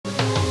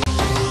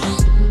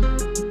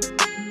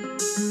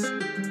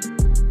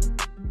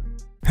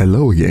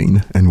Hello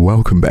again and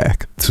welcome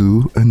back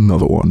to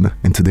another one.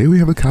 And today we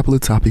have a couple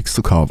of topics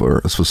to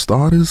cover. As for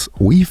starters,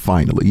 we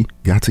finally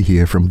got to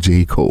hear from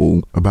J.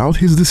 Cole about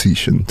his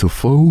decision to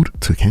fold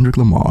to Kendrick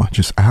Lamar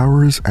just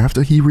hours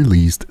after he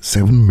released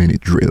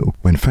 7-Minute Drill.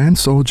 When fans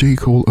saw J.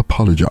 Cole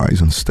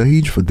apologize on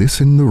stage for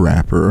dissing the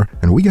rapper,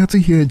 and we got to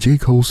hear J.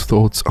 Cole's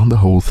thoughts on the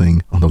whole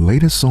thing on the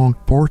latest song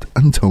Port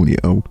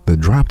Antonio that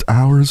dropped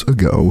hours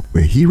ago,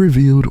 where he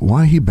revealed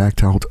why he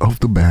backed out of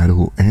the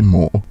battle and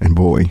more. And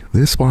boy,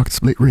 this sparked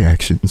split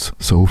reactions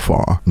so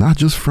far, not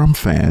just from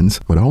fans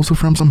but also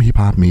from some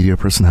hip-hop media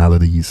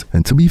personalities.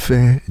 And to be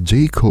fair,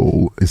 J.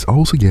 Cole is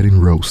also getting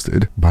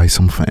roasted by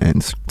some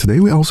fans. Today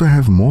we also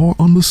have more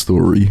on the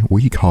story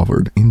we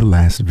covered in the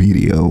last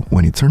video,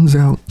 when it turns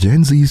out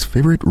Gen Z's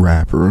favorite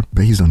rapper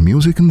based on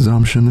music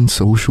consumption and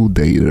social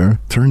data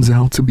turns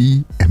out to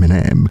be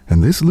Eminem,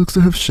 and this looks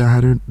to have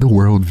shattered the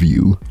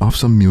worldview of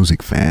some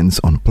music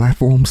fans on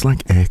platforms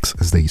like X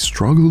as they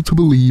struggle to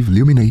believe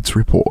Luminate's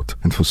report.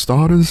 And for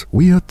starters,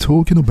 we are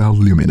talking about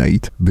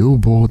Luminate,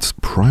 Billboard's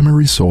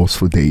primary source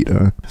for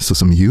data, so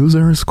some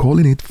users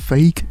calling it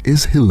fake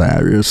is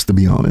hilarious, to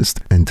be honest.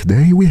 And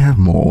today we have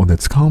more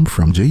that's come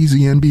from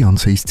Jay-Z and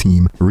Beyonce's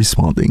team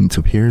responding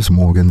to Piers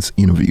Morgan's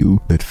interview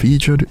that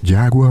featured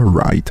Jaguar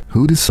Wright,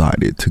 who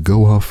decided to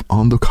go off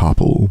on the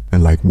couple.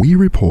 And like we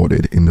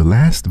reported in the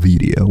last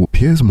video,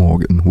 Piers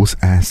Morgan was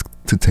asked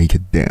to take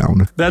it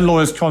down. Their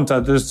lawyers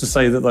contacted us to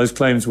say that those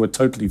claims were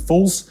totally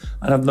false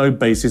and have no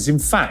basis in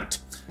fact,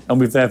 and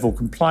we've therefore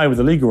complied with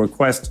the legal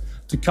request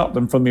to cut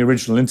them from the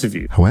original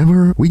interview.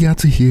 However, we got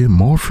to hear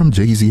more from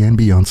Jay-Z and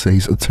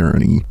Beyonce's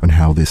attorney on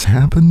how this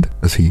happened,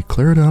 as he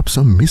cleared up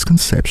some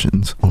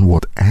misconceptions on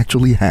what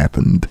actually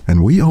happened.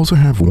 And we also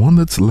have one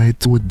that's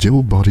led to a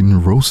Joe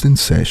Budden roasting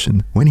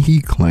session when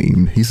he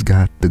claimed he's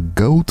got the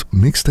GOAT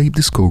mixtape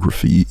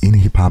discography in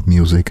hip-hop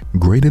music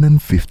greater than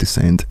 50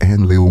 Cent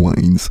and Lil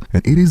Wayne's,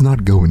 and it is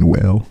not going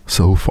well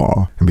so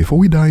far. And before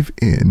we dive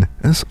in,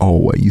 as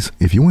always,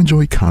 if you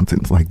enjoy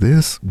content like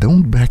this,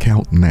 don't back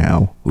out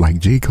now like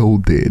J. Cole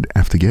did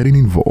after getting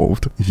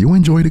involved. If you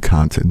enjoy the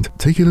content,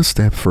 take it a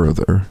step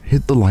further,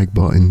 hit the like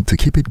button to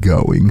keep it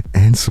going,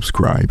 and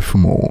subscribe for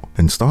more.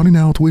 And starting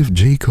out with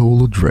J.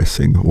 Cole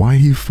addressing why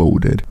he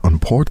folded on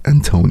Port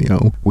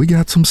Antonio, we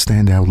got some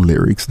standout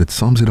lyrics that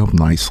sums it up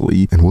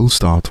nicely, and we'll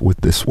start with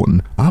this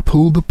one. I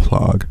pulled the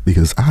plug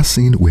because I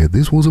seen where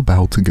this was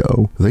about to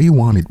go. They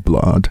wanted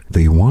blood,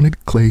 they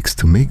wanted clicks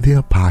to make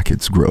their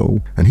pockets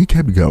grow. And he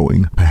kept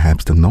going,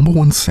 perhaps the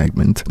 #1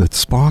 segment that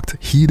sparked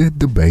heated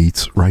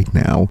debates right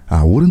now.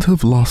 I wouldn't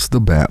have lost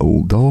the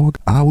battle, dog.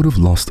 I would have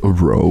lost a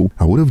row.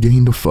 I would have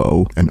gained a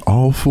foe. And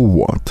all for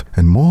what?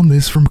 And more on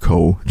this from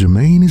Cole.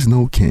 Jermaine is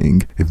no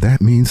king, if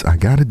that means I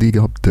gotta dig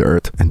up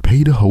dirt and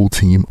pay the whole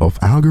team of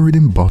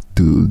algorithm bot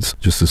dudes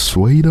just to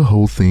sway the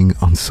whole thing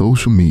on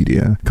social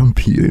media,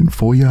 competing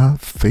for your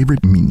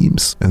favorite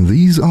memes. And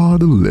these are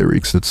the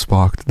lyrics that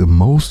sparked the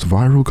most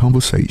viral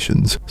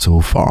conversations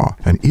so far.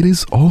 And it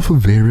is all for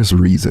various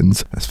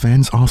reasons, as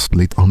fans are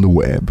split on the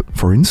web.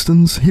 For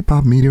instance,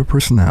 hip-hop media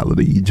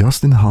personality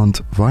Justin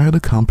Hunt via the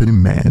company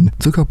Man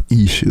took up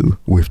issue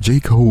with J.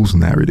 Cole's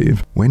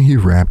narrative when he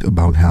rapped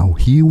about how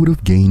he would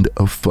have gained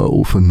a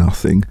foe for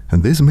nothing,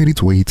 and this made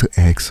its way to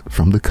X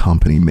from the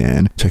company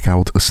Man. Check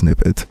out a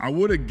snippet. I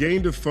would have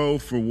gained a foe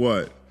for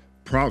what?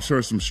 Props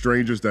for some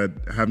strangers that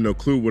have no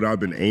clue what I've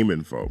been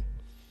aiming for.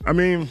 I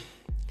mean,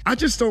 I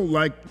just don't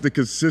like the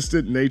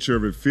consistent nature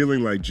of it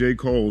feeling like J.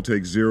 Cole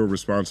takes zero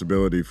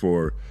responsibility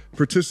for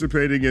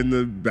participating in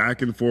the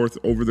back and forth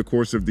over the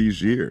course of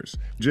these years.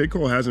 J.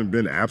 Cole hasn't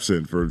been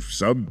absent for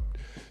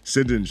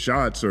sending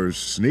shots or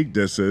sneak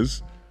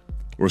disses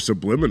or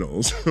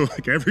subliminals.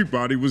 Like,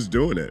 everybody was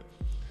doing it.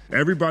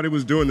 Everybody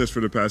was doing this for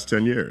the past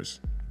 10 years.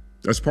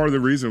 That's part of the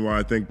reason why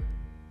I think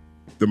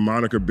the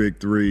moniker Big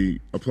Three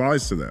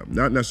applies to them.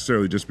 Not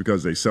necessarily just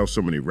because they sell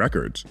so many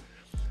records,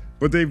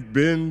 but they've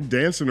been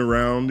dancing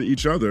around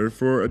each other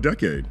for a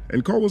decade.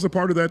 And Cole was a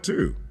part of that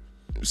too.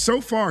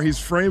 So far, he's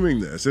framing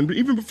this, and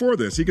even before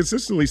this, he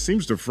consistently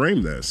seems to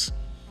frame this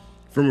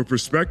from a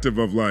perspective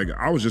of like,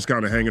 I was just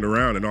kind of hanging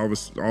around and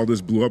all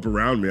this blew up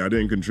around me. I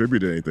didn't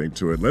contribute anything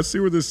to it. Let's see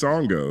where this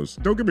song goes.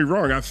 Don't get me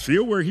wrong, I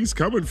feel where he's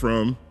coming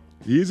from.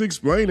 He's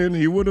explaining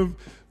he wouldn't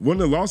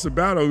have lost a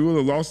battle, he would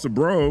have lost a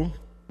bro.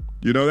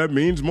 You know, that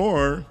means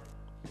more.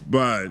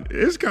 But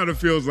it kind of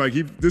feels like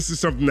this is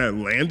something that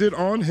landed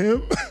on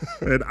him,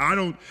 and I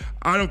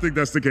don't think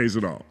that's the case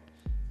at all.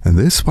 And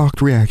this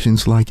sparked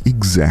reactions like,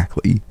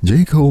 exactly.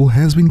 J. Cole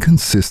has been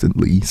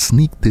consistently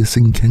sneak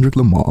dissing Kendrick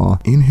Lamar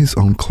in his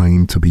own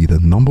claim to be the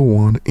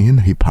 #1 in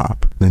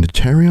hip-hop. Then the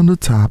cherry on the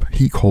top,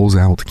 he calls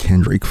out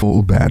Kendrick for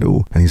a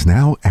battle, and he's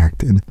now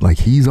acting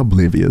like he's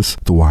oblivious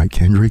to why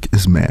Kendrick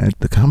is mad.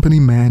 The company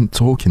Man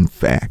talking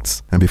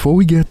facts. And before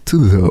we get to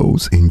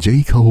those in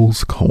J.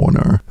 Cole's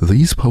corner,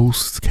 these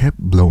posts kept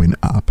blowing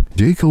up.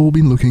 J. Cole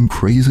been looking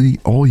crazy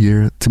all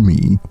year to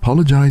me,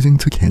 apologizing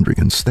to Kendrick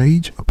on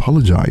stage,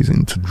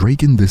 apologizing to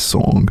Drake in this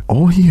song.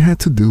 All he had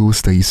to do was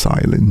stay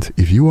silent.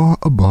 If you are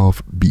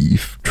above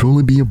beef,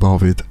 truly be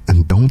above it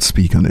and don't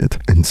speak on it.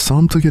 And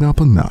some took it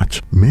up a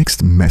notch,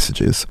 mixed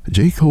messages.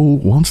 J. Cole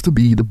wants to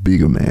be the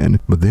bigger man,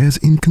 but there's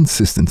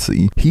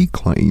inconsistency. He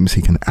claims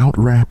he can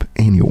out-rap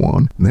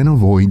anyone, then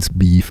avoids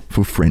beef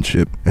for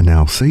friendship, and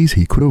now says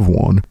he could have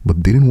won,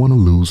 but didn't want to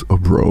lose a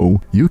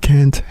bro. You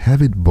can't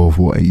have it both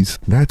ways.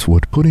 That's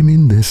what put him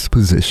in this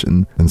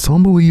position, and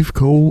some believe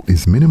Cole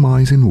is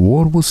minimizing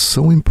what was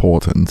so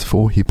important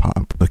for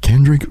hip-hop, the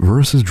Kendrick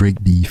versus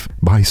Drake beef,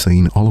 by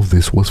saying all of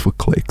this was for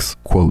clicks.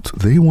 Quote,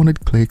 they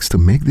wanted clicks to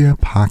make their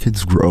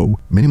pockets grow,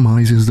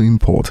 minimizes the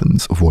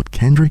importance of what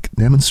Kendrick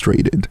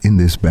demonstrated in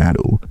this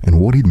battle and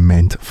what it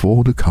meant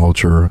for the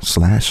culture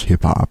 /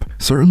 hip-hop.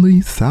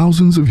 Certainly,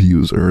 thousands of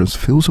users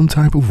feel some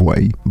type of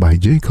way by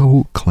J.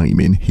 Cole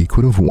claiming he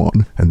could have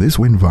won, and this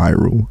went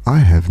viral. I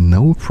have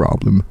no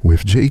problem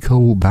with J.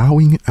 Cole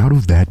bowing out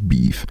of that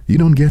beef. You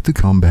don't get to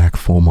come back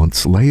 4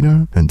 months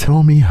later and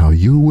tell me how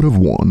you would have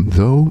won,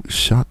 though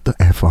shut the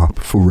F up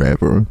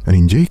forever. And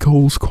in J.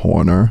 Cole's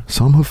corner,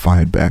 some have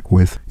fired back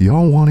with,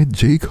 y'all wanted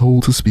J.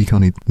 Cole to speak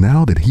on it,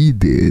 now that he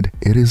did,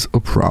 it is a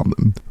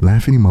problem.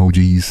 Laughing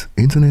emojis,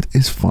 internet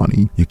is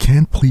funny, you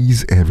can't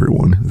please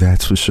everyone,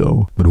 that's for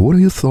sure. But what are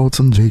your thoughts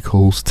on J.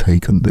 Cole's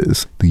take on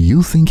this? Do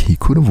you think he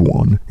could have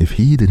won if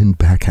he didn't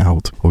back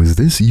out? Or is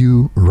this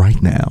you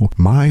right now?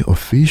 My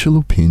official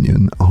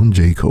opinion on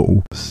J.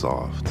 Cole.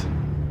 Soft.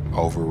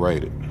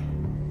 Overrated.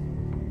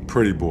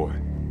 Pretty boy.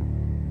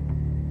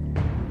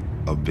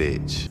 A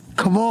bitch.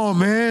 Come on,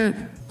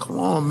 man. Come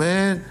on,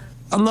 man.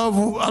 I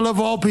love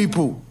all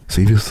people.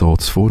 Save your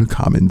thoughts for the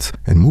comments.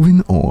 And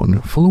moving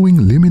on,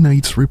 following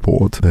Lemonade's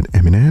report that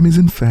Eminem is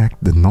in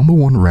fact the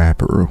 #1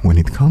 rapper when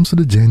it comes to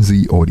the Gen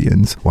Z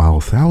audience,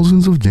 while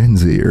thousands of Gen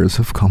Zers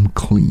have come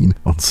clean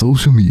on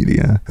social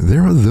media,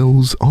 there are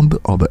those on the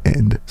other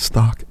end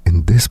stuck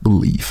in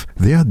disbelief.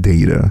 Their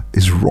data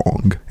is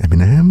wrong.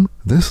 Eminem,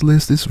 this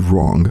list is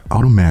wrong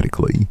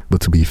automatically.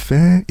 But to be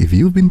fair, if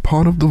you've been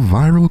part of the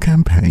viral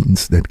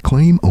campaigns that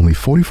claim only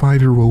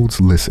 45-year-olds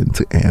listen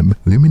to M,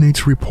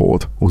 Lemonade's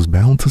report was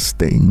bound to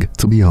sting.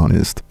 To be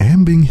honest,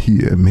 M being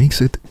here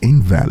makes it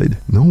invalid.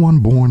 No one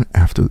born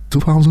after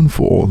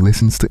 2004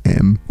 listens to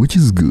M, which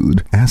is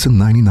good as a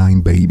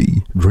 99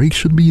 baby. Drake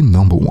should be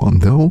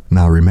 #1 though.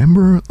 Now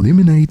remember,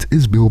 Lemonade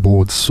is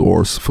Billboard's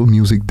source for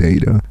music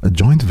data, a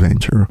joint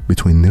venture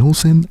between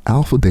Nielsen,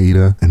 Alpha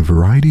Data, and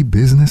Variety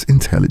Business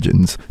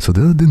Intelligence, so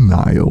the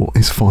denial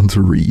is fun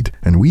to read.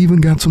 And we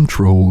even got some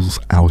trolls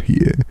out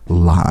here.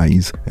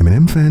 Lies.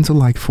 Eminem fans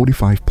are like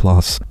 45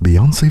 plus,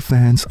 Beyonce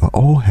fans are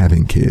all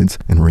having kids,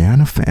 and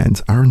Rihanna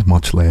fans aren't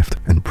much left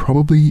and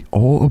probably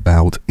all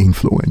about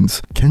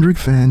influence. Kendrick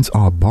fans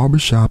are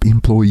barbershop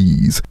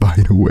employees,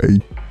 by the way.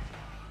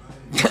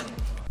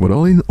 But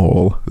all in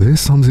all,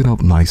 this sums it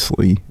up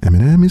nicely.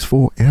 Eminem is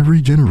for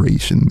every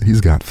generation.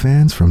 He's got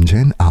fans from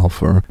Gen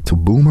Alpha to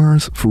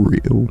boomers for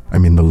real. I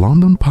mean, the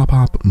London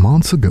pop-up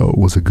months ago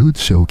was a good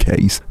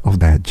showcase of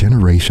that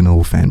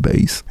generational fan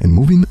base. And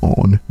moving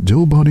on,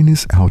 Joe Budden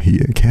is out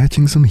here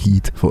catching some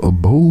heat for a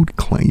bold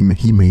claim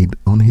he made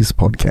on his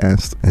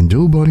podcast. And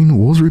Joe Budden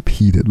was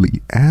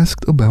repeatedly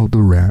asked about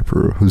the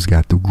rapper who's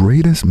got the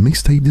greatest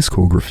mixtape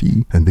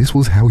discography, and this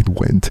was how it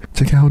went.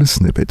 Check out a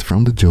snippet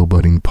from the Joe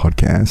Budden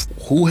podcast.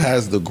 Who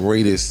has the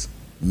greatest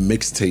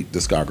mixtape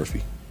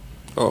discography?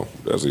 Oh,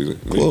 that's easy.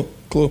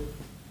 Clue.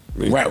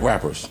 Me.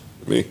 Rappers.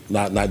 Me.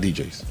 Not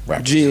DJs.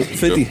 Rappers. G,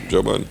 50.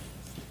 Joe Budden.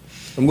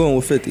 I'm going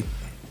with 50.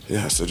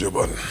 Yeah, I said Joe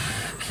Budden.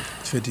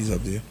 50's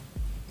up there.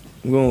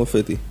 I'm going with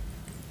 50.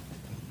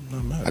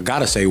 I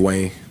gotta say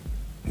Wayne.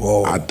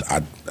 Whoa. I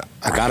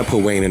gotta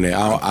put Wayne in there.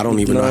 I don't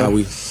even know how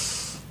we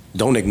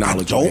don't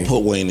acknowledge Don't Wayne.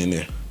 put Wayne in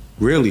there.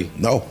 Really?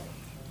 No.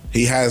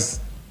 He has.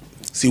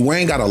 See,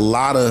 Wayne got a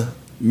lot of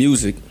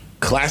Music.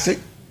 classic,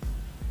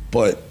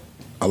 but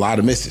a lot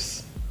of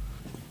misses.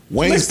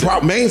 Wayne's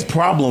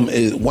problem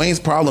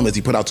is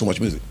he put out too much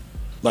music.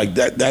 Like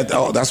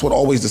that's what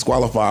always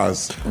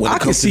disqualifies. When I it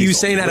can comes to see you these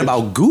saying that songs.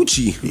 about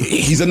Gucci.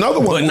 He's another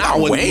one. But not I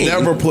would Wayne.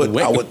 never put.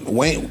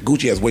 Wayne.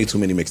 Gucci has way too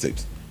many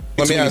mixtapes.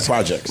 Let Too me many ask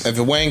projects. If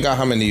Wayne got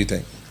how many do you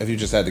think? If you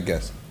just had to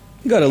guess.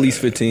 You got at least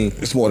 15.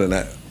 It's more than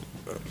that.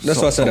 That's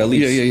why I said at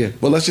least. Yeah.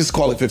 But let's just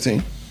call it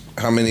 15.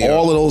 How many?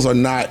 All of those are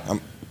not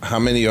How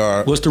many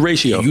are? What's the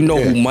ratio? You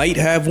know who might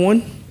have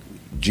one?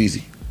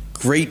 Jeezy.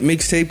 Great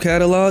mixtape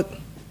catalog?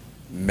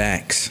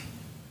 Max.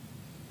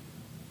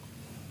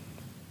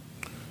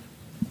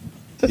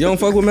 You don't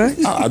fuck with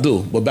Max? I do.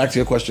 But back to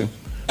your question.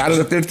 Out of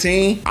the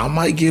 15, I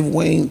might give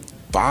Wayne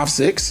 5,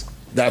 6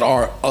 that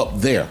are up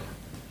there.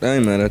 I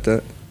ain't mad at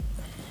that.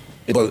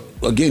 But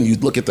again, you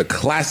look at the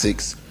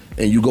classics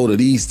and you go to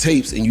these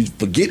tapes and you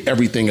forget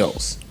everything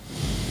else.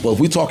 But if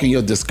we're talking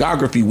your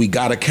discography, we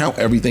gotta count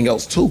everything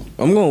else too.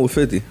 I'm going with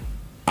 50.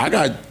 I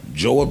got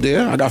Joe up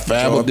there. I got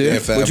Fab Joe up there.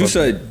 Fab But you up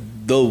said,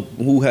 though,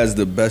 who has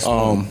the best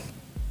one?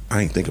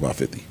 I ain't think about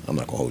 50. I'm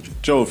not gonna hold you.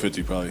 Joe and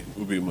 50 probably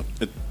would be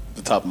at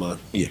the top of mine.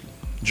 Yeah.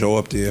 Joe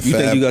up there. You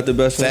think you got the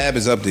best one? Fab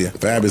is up there.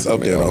 Fab is up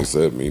I there mean, though. I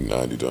said me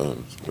 90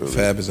 times. Really.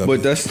 Fab is up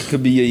But there. that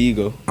could be your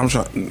ego. I'm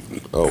trying.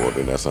 Oh, well,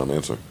 then that's an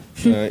answer.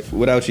 All right,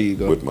 without your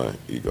ego. With my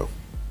ego.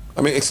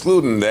 I mean,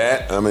 excluding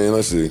that, I mean,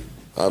 let's see.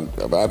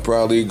 I'd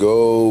probably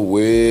go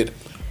with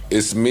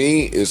It's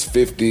me, it's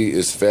 50,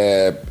 it's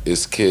Fab,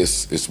 it's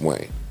Kiss, it's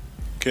Wayne.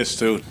 Kiss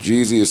too.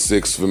 Jeezy is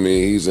 6 for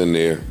me. He's in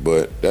there,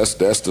 but that's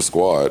the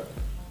squad.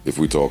 If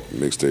we talk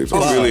mixtapes, I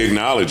don't really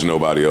acknowledge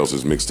nobody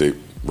else's mixtape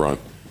run.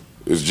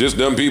 It's just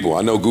them people.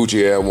 I know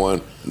Gucci had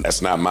one.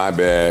 That's not my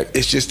bag.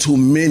 It's just too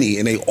many,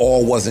 and they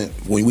all wasn't.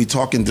 When we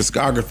talking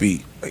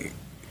discography, like,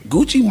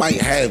 Gucci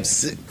might have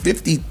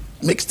 50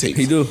 mixtapes.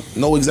 He do.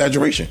 No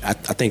exaggeration. I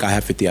think I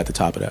have 50 at the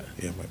top of that.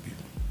 Yeah, it might be.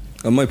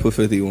 I might put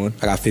 51.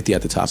 I got 50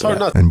 at the top of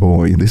that. And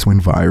boy, this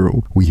went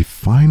viral. We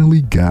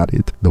finally got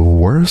it. The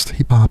worst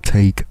hip-hop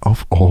take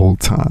of all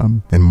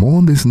time. And more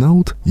on this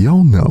note,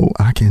 y'all know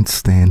I can't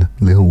stand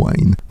Lil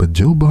Wayne, but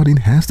Joe Budden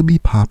has to be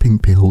popping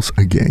pills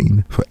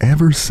again,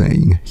 forever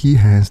saying he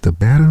has the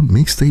better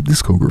mixtape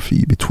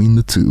discography between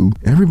the two.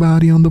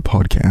 Everybody on the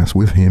podcast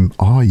with him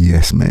are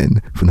yes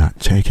men for not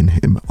checking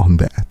him on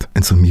that.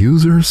 And some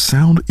users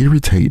sound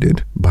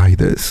irritated by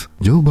this.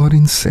 Joe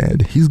Budden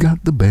said he's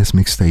got the best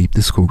mixtape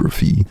discography,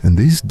 and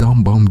this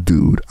dumb bum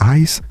dude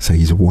Ice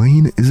says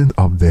Wayne isn't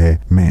up there.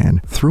 Man,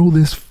 throw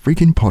this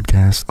freaking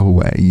podcast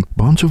away.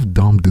 Bunch of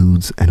dumb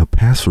dudes and a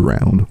pass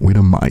around with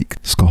a mic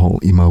skull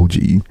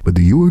emoji. But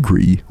do you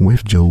agree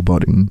with Joe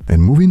Budden?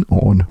 And moving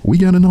on, we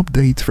got an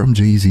update from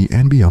Jay-Z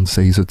and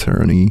Beyonce's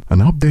attorney, an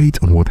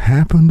update on what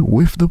happened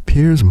with the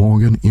Piers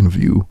Morgan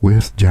interview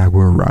with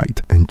Jaguar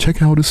Wright, and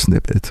check out a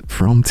snippet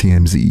from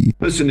TMZ.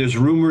 Listen, there's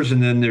rumors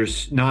and then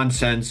there's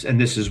nonsense, and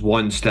this is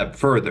one step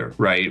further,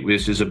 right?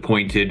 This is a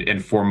pointed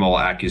and formal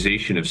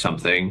accusation of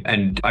something,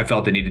 and I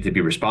felt it needed to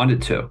be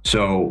responded to.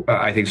 So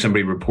I think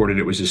somebody reported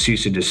it was a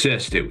cease and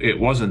desist. It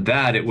wasn't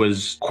that. It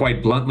was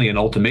quite bluntly an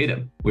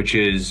ultimatum, which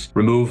is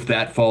remove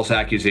that false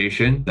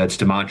accusation that's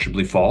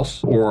demonstrably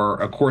false, or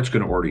a court's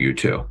going to order you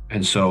to.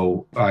 And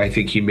so I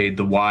think he made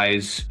the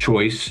wise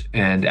choice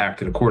and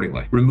acted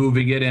accordingly,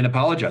 removing it and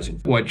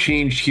apologizing. What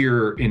changed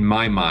here in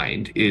my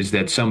mind is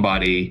that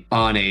somebody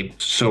on a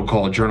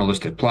so-called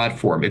journalistic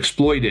platform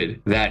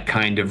exploited that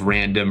kind of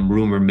random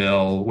rumor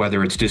mill,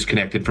 whether it's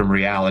disconnected from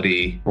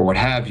reality or what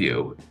have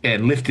you,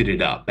 and lifted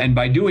it up. And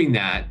by doing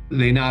that,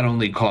 they not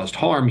only caused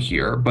harm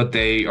here, but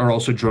they are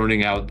also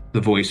droning out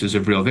the voices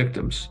of real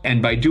victims.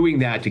 And by doing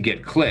that to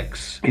get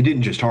clicks, it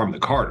didn't just harm the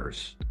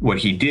Carters. What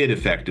he did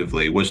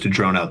effectively was to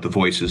drone out the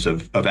voices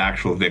of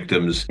actual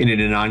victims in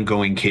an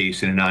ongoing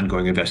case, in an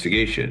ongoing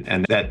investigation.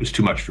 And that was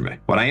too much for me.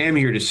 What I am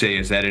here to say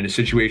is that in a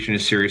situation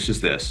as serious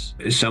as this,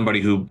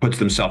 somebody who puts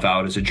themselves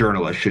out as a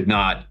journalist should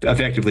not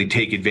effectively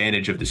take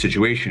advantage of the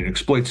situation and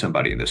exploit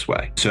somebody in this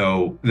way.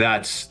 So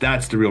that's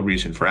the real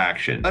reason for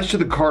action. As to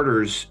the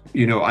Carters,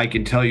 you know, I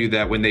can tell you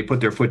that when they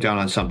put their foot down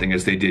on something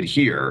as they did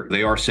here,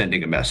 they are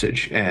sending a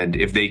message. And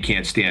if they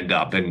can't stand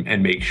up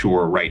and make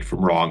sure right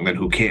from wrong, then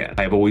who can?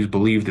 I've always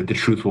believed that the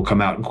truth will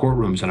come out in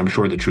courtrooms, and I'm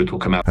sure the truth will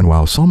come out. And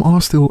while some are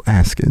still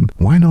asking,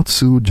 why not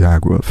sue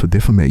Jaguar for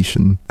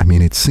defamation? I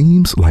mean, it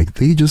seems like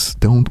they just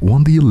don't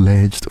want the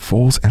alleged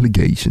false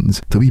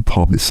allegations to be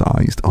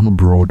publicized on a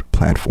broad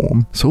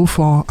platform. So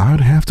far,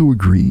 I'd have to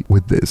agree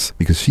with this,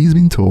 because she's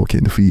been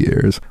talking for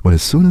years, but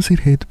as soon as it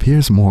hit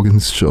Piers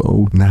Morgan's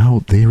show,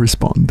 now they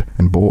respond.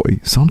 And boy,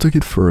 some took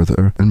it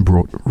further and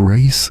brought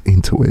race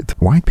into it.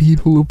 White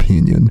people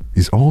opinion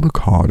is all the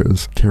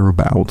Carters care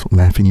about,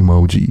 laughing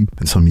emoji.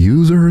 And some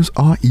users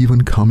are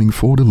even coming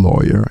for the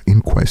lawyer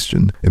in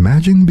question.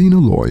 Imagine being a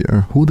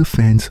lawyer who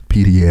defends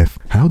PDF.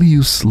 How do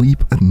you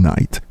sleep at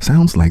night?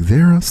 Sounds like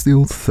there are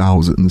still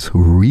thousands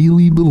who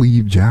really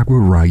believe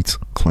Jaguar Wright's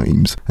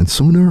claims, and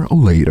sooner or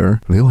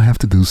later they'll have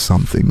to do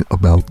something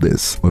about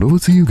this. But over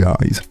to you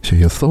guys. Share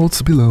your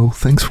thoughts below.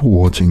 Thanks for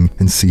watching,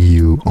 and see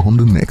you on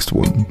the next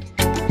one.